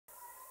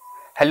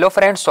Hello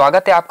friends,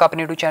 स्वागत है आपका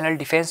अपने यूट्यूब चैनल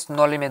डिफेंस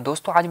नॉलेज में।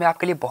 दोस्तों आज मैं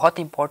आपके लिए बहुत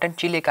इंपॉर्टेंट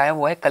चीज़ लेकर आया हूँ,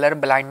 वो है कलर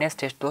ब्लाइंडनेस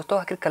टेस्ट। दोस्तों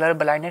आखिर कलर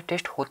ब्लाइंडनेस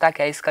टेस्ट होता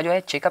क्या है, इसका जो है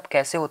चेकअप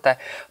कैसे होता है।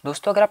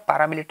 दोस्तों अगर आप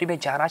पैरामिलिट्री में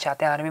जाना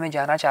चाहते हैं, आर्मी में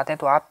जाना चाहते हैं,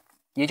 तो आप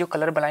ये जो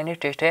कलर ब्लाइंडनेस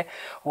टेस्ट है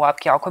वो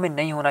आपकी आंखों में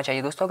नहीं होना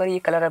चाहिए। दोस्तों अगर ये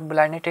कलर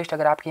ब्लाइंडनेस टेस्ट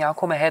अगर आपकी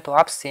आंखों में है तो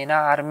आप सेना,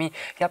 आर्मी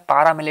या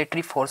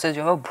पैरामिलिट्री फोर्सेज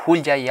जो है वो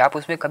भूल जाइए, आप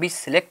उसमें कभी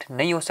सिलेक्ट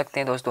नहीं हो सकते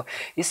हैं दोस्तों।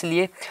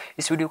 इसलिए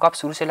इस वीडियो को आप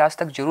शुरू से लास्ट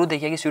तक जरूर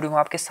देखिएगा। इस वीडियो में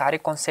आपके सारे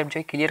कॉन्सेप्ट जो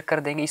है क्लियर कर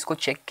देंगे। इसको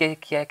चेक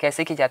किया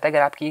कैसे किया जाता है,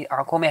 अगर आपकी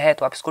आंखों में है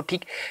तो आप इसको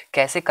ठीक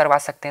कैसे करवा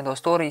सकते हैं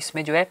दोस्तों। और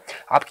इसमें जो है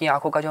आपकी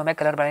आंखों का जो मैं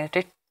कलर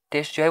ब्लाइंडनेस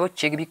टेस्ट जो है वो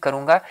चेक भी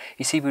करूंगा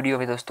इसी वीडियो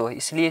में दोस्तों,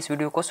 इसलिए इस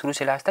वीडियो को शुरू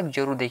से लास्ट तक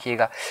जरूर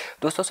देखिएगा।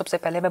 दोस्तों सबसे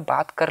पहले मैं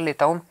बात कर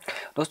लेता हूं।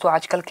 दोस्तों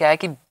आजकल क्या है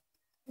कि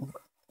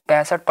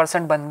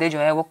 65% बंदे जो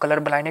है वो कलर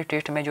ब्लाइंडनेस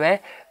टेस्ट में जो है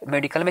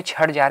मेडिकल में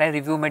छट जा रहे हैं,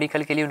 रिव्यू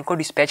मेडिकल के लिए उनको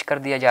डिस्पैच कर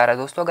दिया जा रहा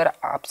है। दोस्तों अगर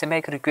आपसे मैं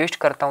एक रिक्वेस्ट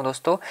करता हूं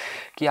दोस्तों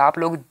कि आप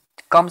लोग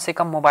कम से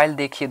कम मोबाइल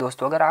देखिए।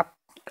 दोस्तों अगर आप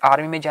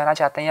आर्मी में जाना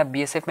चाहते हैं या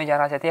बीएसएफ में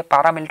जाना चाहते हैं या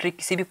पैरामिलिट्री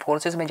किसी भी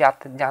फोर्सेस में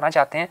जाना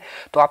चाहते हैं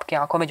तो आपकी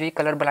आंखों में जो है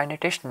कलर ब्लाइंडनेस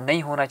टेस्ट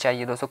नहीं होना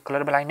चाहिए दोस्तों,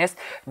 कलर ब्लाइंडनेस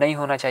नहीं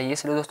होना चाहिए।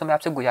 इसलिए दोस्तों मैं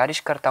आपसे गुजारिश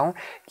करता हूं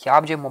कि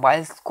आप जो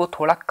मोबाइल को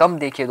थोड़ा कम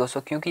देखिए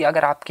दोस्तों, क्योंकि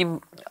अगर आपकी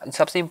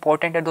सबसे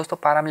इंपॉर्टेंट है दोस्तों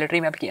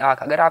पैरामिलिट्री में आपकी आंख,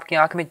 अगर आपकी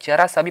आंख में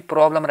जरा सा भी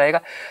प्रॉब्लम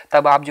रहेगा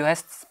तब आप जो है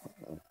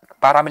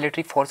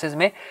पैरामिलिट्री फोर्सेज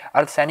में,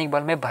 अर्धसैनिक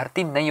बल में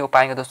भर्ती नहीं हो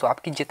पाएंगे दोस्तों।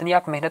 आपकी जितनी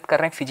आप मेहनत कर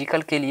रहे हैं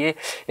फिजिकल के लिए,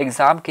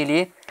 एग्जाम के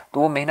लिए, तो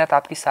वो मेहनत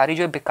आपकी सारी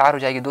जो है बेकार हो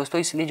जाएगी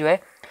दोस्तों। इसलिए जो है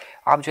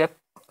आप जो है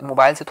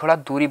मोबाइल से थोड़ा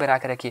दूरी बना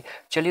के रखिए।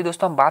 चलिए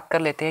दोस्तों हम बात कर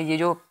लेते हैं ये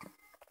जो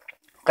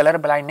कलर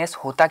ब्लाइंडनेस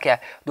होता क्या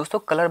है। दोस्तों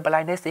कलर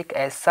ब्लाइंडनेस एक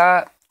ऐसा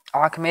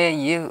आंख में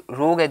ये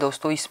रोग है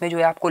दोस्तों, इसमें जो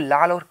है आपको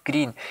लाल और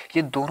ग्रीन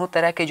ये दोनों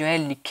तरह के जो है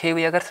लिखे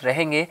हुए अगर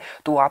रहेंगे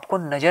तो आपको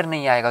नज़र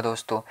नहीं आएगा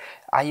दोस्तों।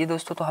 आइए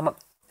दोस्तों तो हम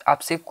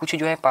आपसे कुछ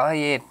जो है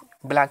ये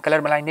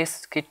कलर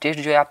ब्लाइंडनेस के टेस्ट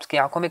जो है आपकी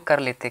आंखों में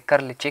चेक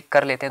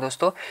कर लेते हैं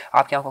दोस्तों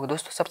आपकी आंखों को।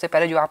 दोस्तों सबसे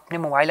पहले जो आपने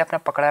मोबाइल अपना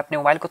पकड़ा है, अपने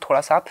मोबाइल को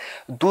थोड़ा सा आप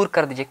दूर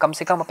कर दीजिए, कम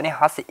से कम अपने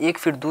हाथ से 1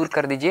 फीट दूर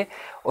कर दीजिए।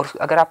 और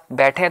अगर आप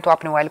बैठे हैं तो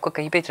अपने मोबाइल को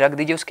कहीं पे रख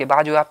दीजिए। उसके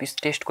बाद जो आप इस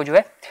टेस्ट को जो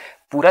है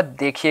पूरा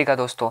देखिएगा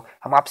दोस्तों।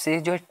 हम आपसे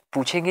जो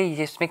पूछेंगे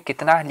ये इसमें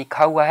कितना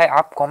लिखा हुआ है,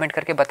 आप कमेंट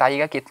करके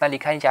बताइएगा कितना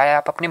लिखा है, चाहे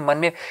आप अपने मन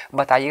में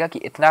बताइएगा कि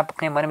इतना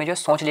अपने मन में जो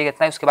सोच लीजिएगा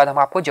इतना, उसके बाद हम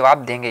आपको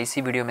जवाब देंगे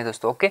इसी वीडियो में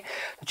दोस्तों। ओके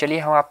तो चलिए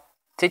हम आप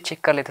से चेक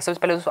कर लेते हैं। सबसे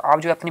पहले दोस्तों आप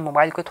जो है अपनी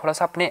मोबाइल को थोड़ा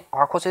सा अपने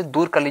आंखों से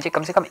दूर कर लीजिए,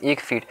 कम से कम 1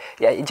 फीट,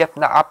 या जब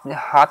ना आप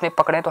हाथ में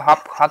पकड़ें तो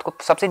आप हाथ को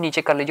सबसे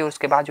नीचे कर लीजिए और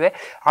उसके बाद जो है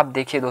आप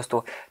देखिए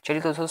दोस्तों।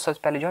 चलिए दोस्तों सबसे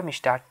पहले जो हम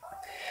स्टार्ट।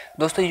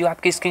 दोस्तों जो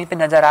आपकी स्क्रीन पे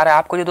नजर आ रहा है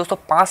आपको जो दोस्तों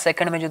 5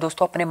 सेकंड में जो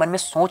दोस्तों अपने मन में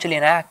सोच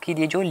लेना है कि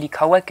ये जो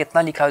लिखा हुआ है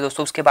कितना लिखा है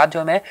दोस्तों। उसके बाद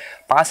जो मैं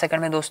 5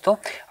 सेकंड में दोस्तों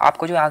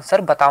आपको जो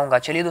आंसर बताऊंगा।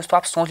 चलिए दोस्तों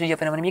आप सोच लीजिए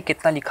अपने मन में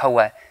कितना लिखा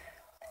हुआ है।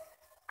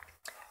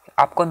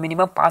 आपको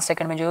मिनिमम 5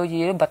 सेकंड में जो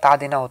ये बता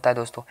देना होता है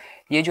दोस्तों।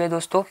 ये जो है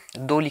दोस्तों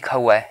 2 लिखा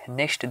हुआ है।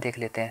 नेक्स्ट देख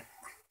लेते हैं।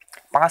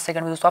 5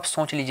 सेकंड में दोस्तों आप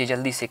सोच लीजिए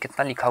जल्दी से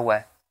कितना लिखा हुआ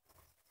है।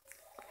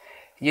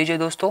 ये जो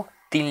दोस्तों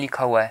 3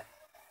 लिखा हुआ है।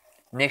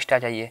 नेक्स्ट आ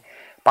जाइए।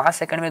 5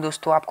 सेकंड में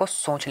दोस्तों आपको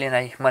सोच लेना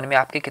है मन में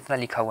आपके कितना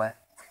लिखा हुआ है।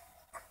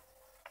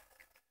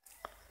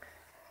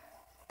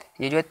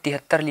 ये जो है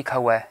 73 लिखा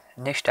हुआ है।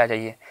 नेक्स्ट आ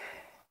जाइए।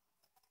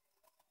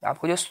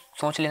 आपको जो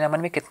सोच लेना मन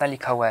में कितना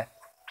लिखा हुआ है।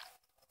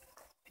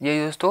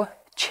 ये दोस्तों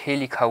 6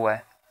 लिखा हुआ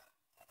है।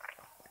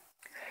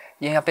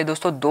 ये यहाँ पे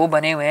दोस्तों 2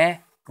 बने हुए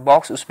हैं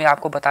बॉक्स, उसमें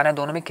आपको बताना है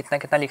दोनों में कितना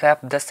कितना लिखा है।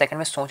 आप 10 सेकंड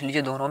में सोच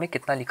लीजिए दोनों में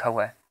कितना लिखा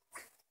हुआ है।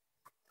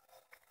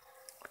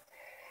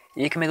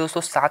 एक में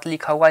दोस्तों 7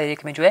 लिखा हुआ है,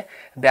 एक में जो है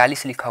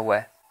 42 लिखा हुआ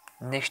है।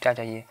 नेक्स्ट आ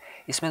जाइए।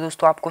 इसमें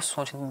दोस्तों आपको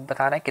सोच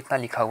बताना है कितना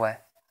लिखा हुआ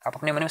है। आप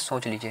अपने मन में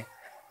सोच लीजिए।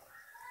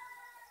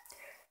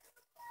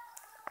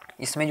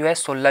 इसमें जो है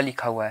 16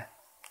 लिखा हुआ है।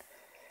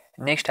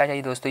 नेक्स्ट आ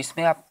जाइए दोस्तों।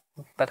 इसमें आप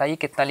बताइए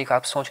कितना लिखा,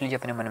 आप सोच लीजिए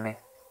अपने मन में।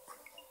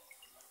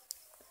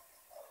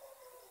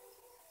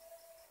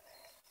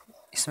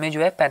 इसमें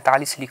जो है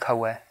 45 लिखा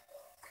हुआ है।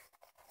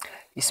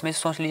 इसमें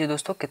सोच लीजिए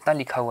दोस्तों कितना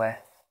लिखा हुआ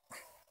है।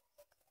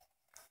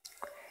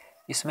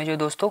 इसमें जो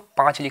दोस्तों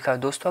 5 लिखा है।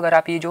 दोस्तों अगर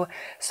आप ये जो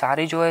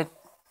सारे जो है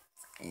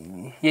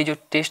ये जो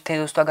टेस्ट थे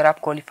दोस्तों, अगर आप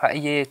क्वालिफाई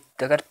ये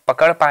अगर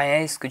पकड़ पाए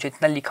हैं, इसको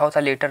जितना लिखा होता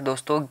लेटर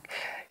दोस्तों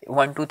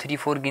 1 2 3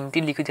 4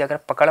 गिनती लिखी थी, अगर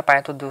पकड़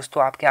पाए तो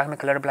दोस्तों आपके आंख में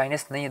कलर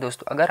ब्लाइंडनेस नहीं है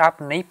दोस्तों। अगर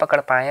आप नहीं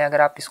पकड़ पाए हैं,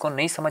 अगर आप इसको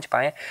नहीं समझ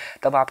पाए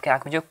तब आपके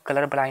आंख में जो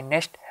कलर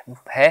ब्लाइंडनेस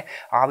है,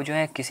 आप जो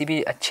है किसी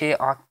भी अच्छे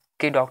आंख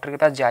के डॉक्टर के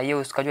पास जाइए,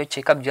 उसका जो है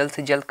चेकअप जल्द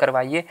से जल्द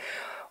करवाइए।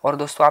 और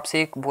दोस्तों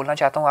आपसे एक बोलना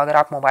चाहता हूँ, अगर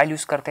आप मोबाइल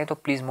यूज़ करते हैं तो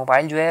प्लीज़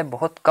मोबाइल जो है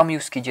बहुत कम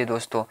यूज़ कीजिए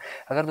दोस्तों।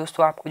 अगर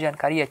दोस्तों आपको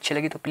जानकारी अच्छी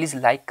लगी तो प्लीज़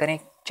लाइक करें,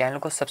 चैनल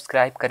को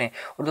सब्सक्राइब करें।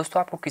 और दोस्तों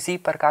आपको किसी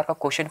प्रकार का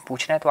क्वेश्चन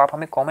पूछना है तो आप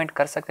हमें कमेंट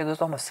कर सकते हैं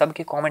दोस्तों, हम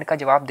सबके कमेंट का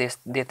जवाब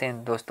देते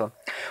हैं दोस्तों।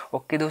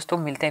 ओके दोस्तों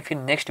मिलते हैं फिर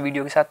नेक्स्ट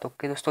वीडियो के साथ।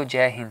 ओके दोस्तों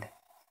जय हिंद।